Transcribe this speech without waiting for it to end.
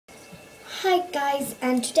Hi guys,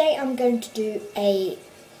 and today I'm going to do a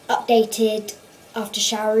updated after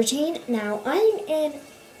shower routine. Now I'm in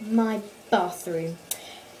my bathroom,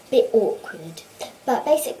 bit awkward, but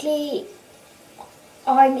basically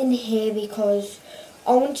I'm in here because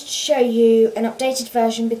I wanted to show you an updated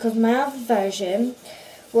version because my other version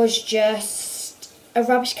was just a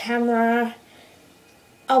rubbish camera.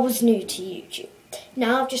 I was new to YouTube.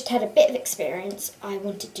 Now I've just had a bit of experience I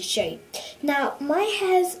wanted to show you. Now my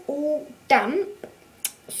hair's all damp,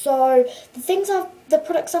 so the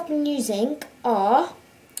products I've been using are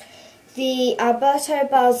the Alberto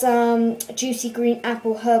Balsam Juicy Green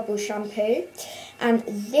Apple Herbal Shampoo, and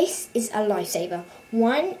this is a lifesaver.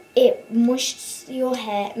 One, it moistens your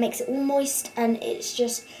hair, makes it all moist, and it's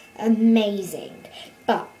just amazing.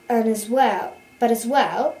 But as well,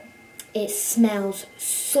 it smells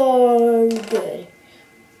so good.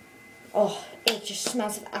 Oh, it just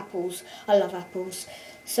smells of apples. I love apples.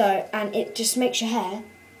 So, and it just makes your hair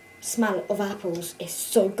smell of apples. It's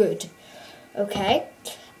so good. Okay.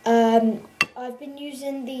 I've been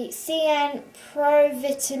using the CN Pro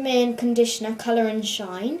Vitamin Conditioner Colour and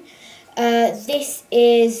Shine. This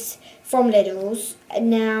is from Lidl's.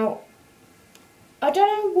 Now, I don't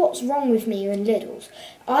know what's wrong with me in Lidl's.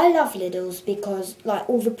 I love Lidl's because, like,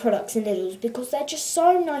 all the products in Lidl's, because they're just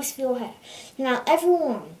so nice for your hair. Now,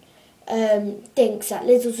 everyone thinks that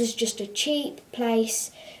Lidl's is just a cheap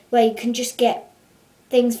place where you can just get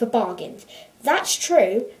things for bargains. That's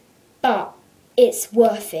true, but it's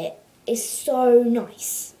worth it. It's so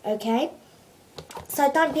nice, okay?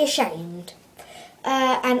 So don't be ashamed.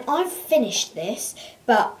 And I've finished this,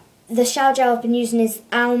 but the shower gel I've been using is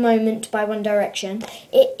Our Moment by One Direction.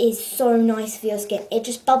 It is so nice for your skin. It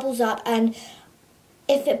just bubbles up, and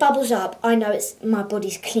if it bubbles up, I know my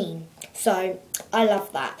body's clean. So I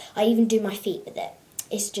love that. I even do my feet with it.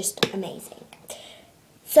 It's just amazing.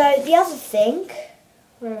 So the other thing,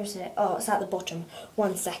 where is it? Oh, it's at the bottom.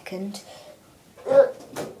 1 second. The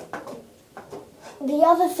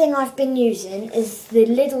other thing I've been using is the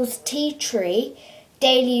Lidl's Tea Tree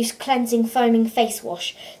Daily Use Cleansing Foaming Face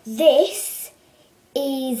Wash. This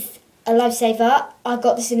is a lifesaver. I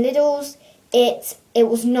got this in Lidl's. It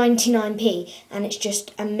was 99p, and it's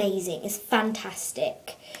just amazing. It's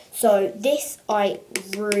fantastic. So this I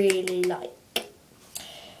really like.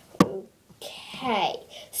 Okay,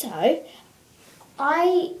 so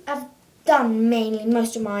I have done mainly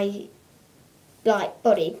most of my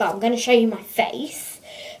body, but I'm going to show you my face.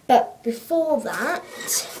 But before that,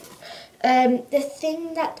 the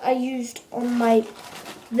thing that I used on the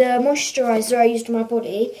moisturiser I used on my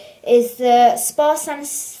body is the Spa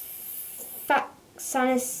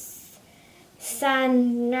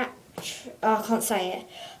I can't say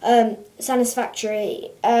it. Satisfactory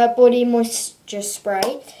Body Moisture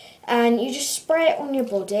Spray, and you just spray it on your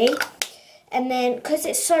body, and then because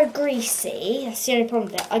it's so greasy, that's the only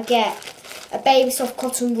problem with it. I get a baby soft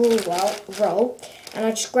cotton roll, and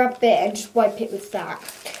I just grab it and just wipe it with that.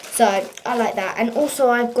 So I like that. And also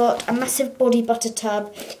I've got a massive body butter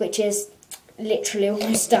tub, which is literally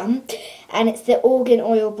almost done, and it's the Organ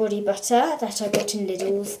Oil Body Butter that I got in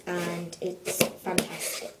Lidl's, and it's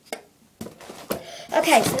fantastic.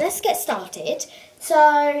 Okay, so let's get started.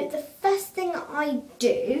 So the first thing I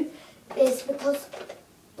do is, because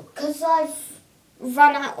I've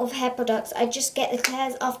run out of hair products, I just get the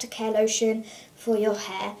Claire's Aftercare Lotion for your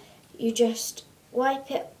hair. You just wipe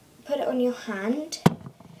it, put it on your hand,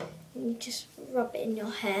 and you just rub it in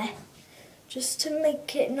your hair, just to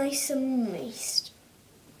make it nice and moist.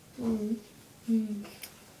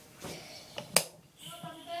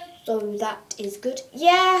 So that is good.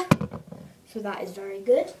 Yeah! So that is very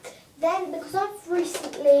good. Then, because I've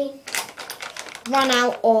recently run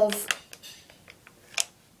out of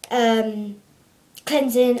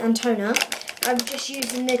cleansing and toner, I'm just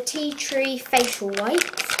using the Tea Tree Facial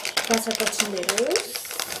Wipes that I got in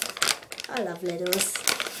Lidl's. I love Lidl's.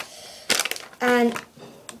 And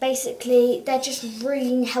basically, they're just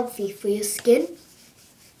really healthy for your skin.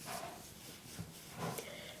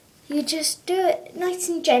 You just do it nice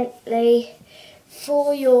and gently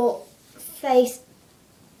for your face,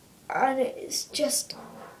 and it's just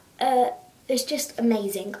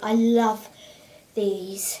amazing. I love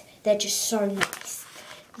these. They're just so nice.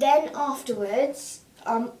 Then afterwards,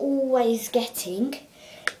 I'm always getting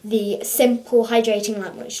the Simple Hydrating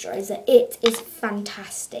Light Moisturiser. It is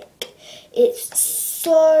fantastic. It's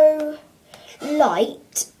so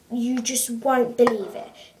light, you just won't believe it.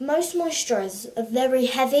 Most moisturisers are very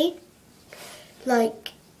heavy,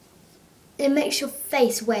 like it makes your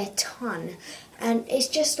face weigh a ton, and it's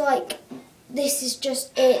just like, this is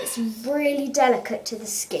just, it's really delicate to the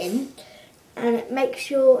skin, and it makes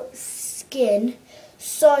your skin skin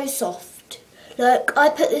so soft. Like, I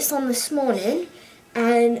put this on this morning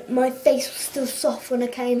and my face was still soft when I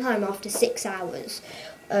came home after 6 hours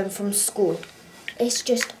from school. It's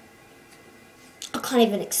just, I can't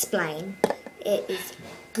even explain. It is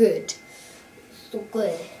good. So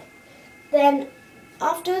good. Then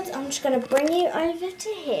afterwards, I'm just going to bring you over to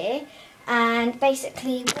here, and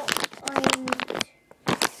basically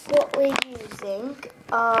what we're using,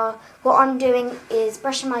 what I'm doing is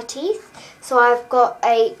brushing my teeth. So I've got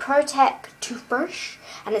a Protect toothbrush,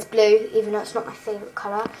 and it's blue, even though it's not my favourite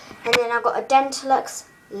colour. And then I've got a Dentalux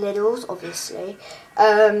Liddles, obviously,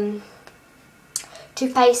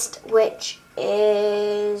 toothpaste, which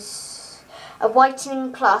is a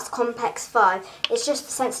Whitening Plus Complex 5. It's just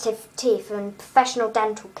for sensitive teeth and professional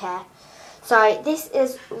dental care. So this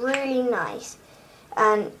is really nice,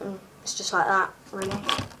 and it's just like that, really.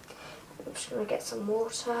 I'm just going to get some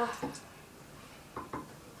water. It's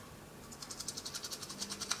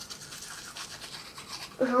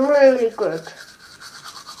really good.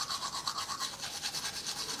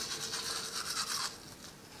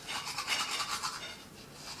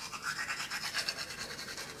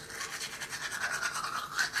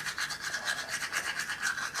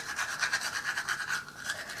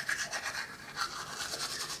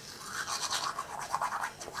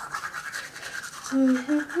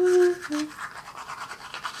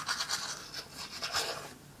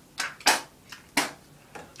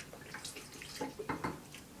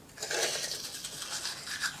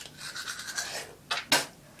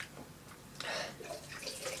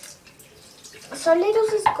 So Lidl's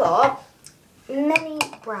has got many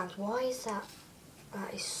brands. Why is that?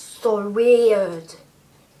 That is so weird.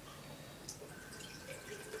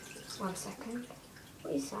 1 second.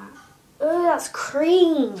 What is that? Oh, that's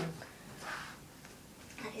cream.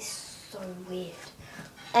 That is so weird.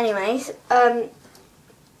 Anyways, that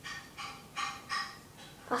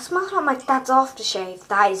smells like my dad's aftershave.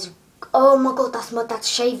 That is, oh my god, that's my dad's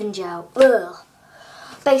shaving gel. Ugh.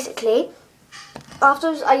 Basically,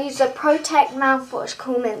 afterwards I use a Protect mouthwash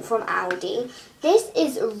Cool Mint from Aldi. This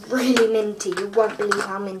is really minty. You won't believe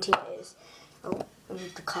how minty it is. Oh, I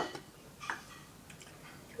need the cup.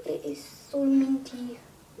 It is so minty.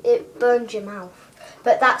 It burns your mouth.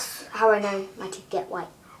 But that's how I know my teeth get white.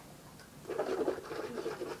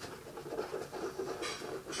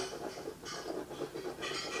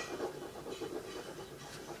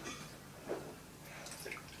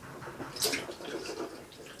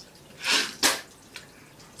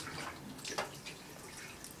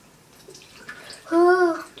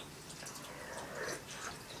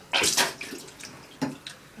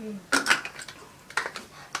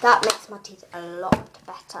 That makes my teeth a lot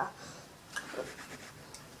better.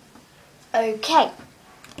 Okay,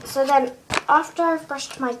 so then after I've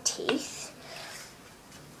brushed my teeth,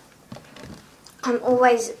 I'm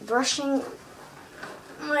always brushing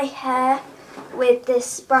my hair with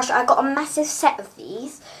this brush. I got a massive set of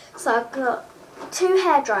these. So I've got 2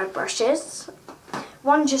 hairdryer brushes,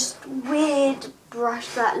 one just weird brush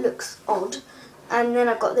that looks odd, and then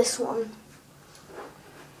I've got this one.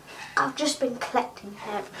 I've just been collecting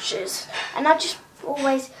hairbrushes, and I just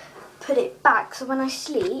always put it back so when I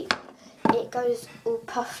sleep it goes all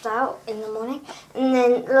puffed out in the morning. And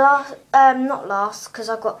then not last, because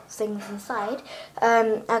I've got things inside,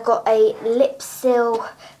 I got a Lip Seal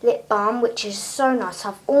lip balm, which is so nice.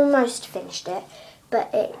 I've almost finished it, but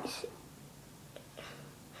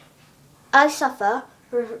I suffer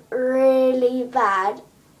really bad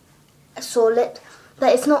sore lips,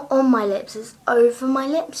 but it's not on my lips, it's over my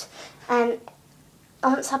lips. And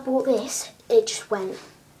once I bought this, it just went.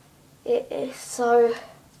 It is so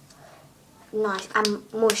nice and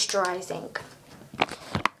moisturising.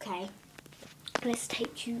 Okay, let's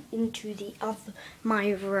take you into my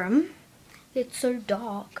room. It's so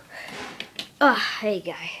dark. Oh, there you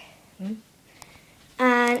go.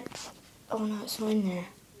 And oh no, it's not in there.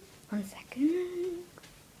 1 second.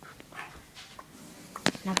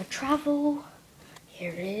 Another travel.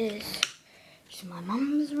 Here it is. It's my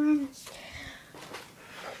mum's room.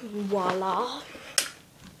 Voila.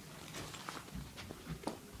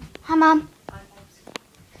 Hi, Mum.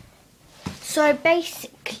 So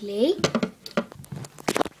basically,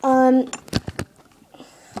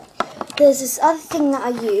 there's this other thing that I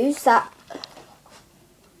use that.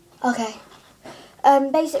 Okay.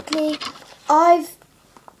 Basically, I've.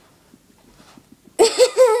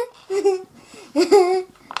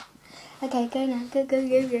 Okay, go now. Go. Do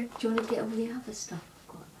you want to get all the other stuff I've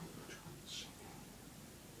got? Like, try and share?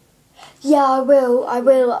 Yeah, I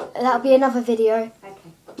will. That'll be another video.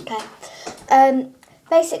 Okay.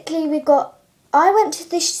 Basically, I went to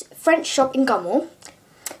this French shop in Gummel.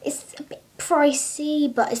 It's a bit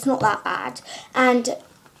pricey, but it's not that bad. And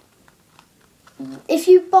if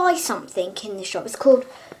you buy something in the shop, it's called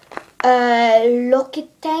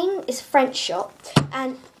L'Occitane. It's a French shop,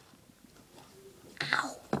 and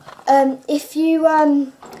if you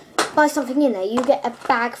buy something in there, you get a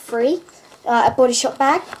bag free, a Body Shop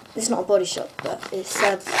bag. It's not a Body Shop, but it's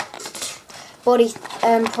a body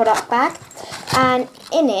product bag. And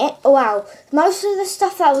in it, wow, most of the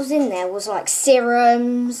stuff that was in there was like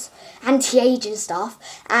serums, anti-aging stuff,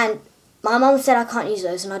 and my mum said I can't use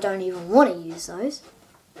those, and I don't even want to use those.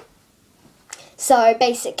 So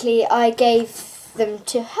basically I gave them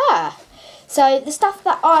to her. So the stuff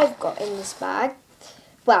that I've got in this bag,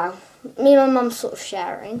 well, me and my mum sort of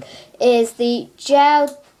sharing, is the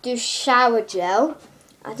Gel do Shower Gel.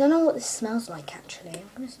 I don't know what this smells like actually. I'm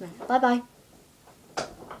going to smell it. Bye bye.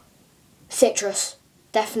 Citrus,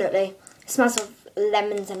 definitely. It smells of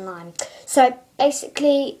lemons and lime. So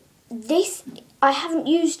basically this I haven't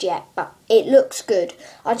used yet, but it looks good.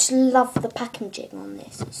 I just love the packaging on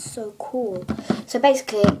this. It's so cool. So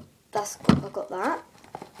basically I got that.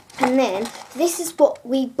 And then this is what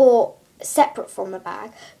we bought separate from the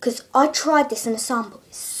bag, because I tried this in a sample.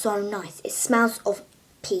 It's so nice. It smells of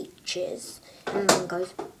peaches and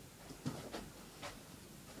mangoes.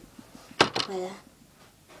 Where?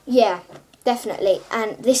 Yeah, definitely.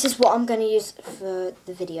 And this is what I'm going to use for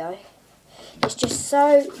the video. It's just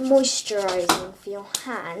so moisturising for your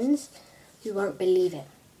hands. You won't believe it.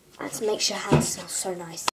 And it makes your hands smell so nice.